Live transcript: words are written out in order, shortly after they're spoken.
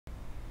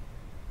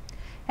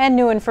And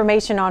new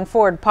information on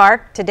Ford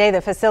Park. Today,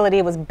 the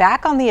facility was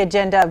back on the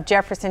agenda of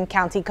Jefferson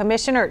County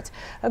commissioners.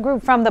 A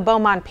group from the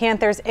Beaumont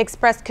Panthers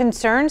expressed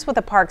concerns with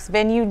the park's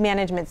venue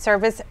management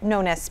service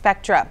known as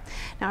Spectra.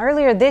 Now,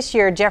 earlier this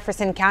year,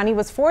 Jefferson County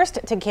was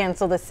forced to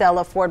cancel the sale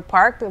of Ford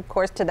Park, of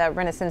course, to the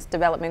Renaissance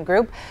Development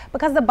Group,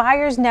 because the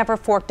buyers never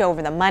forked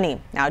over the money.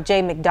 Now,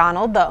 Jay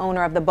McDonald, the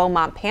owner of the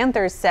Beaumont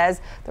Panthers,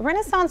 says the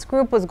Renaissance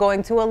Group was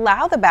going to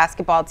allow the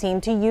basketball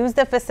team to use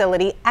the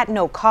facility at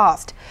no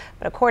cost.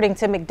 But according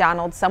to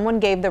McDonald,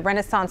 someone gave the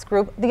Renaissance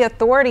Group the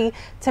authority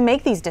to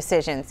make these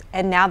decisions.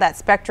 And now that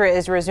Spectra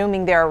is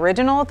resuming their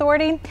original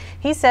authority,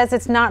 he says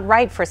it's not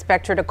right for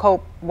Spectra to,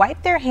 quote,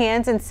 wipe their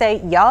hands and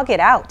say, y'all get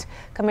out.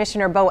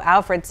 Commissioner Bo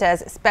Alfred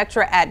says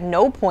Spectra at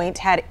no point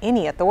had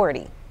any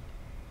authority.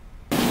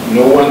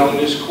 No one on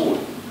this court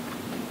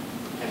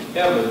has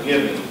ever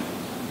given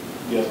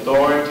the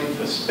authority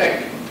for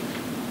Spectra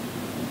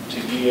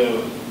to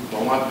give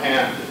Beaumont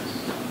Panthers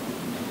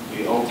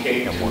the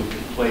okay to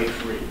play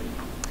free.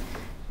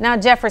 Now,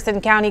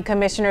 Jefferson County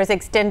commissioners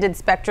extended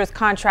Spectra's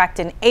contract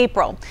in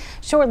April.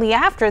 Shortly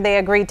after, they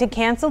agreed to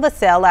cancel the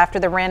sale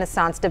after the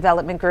Renaissance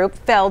Development Group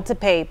failed to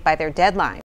pay by their deadline.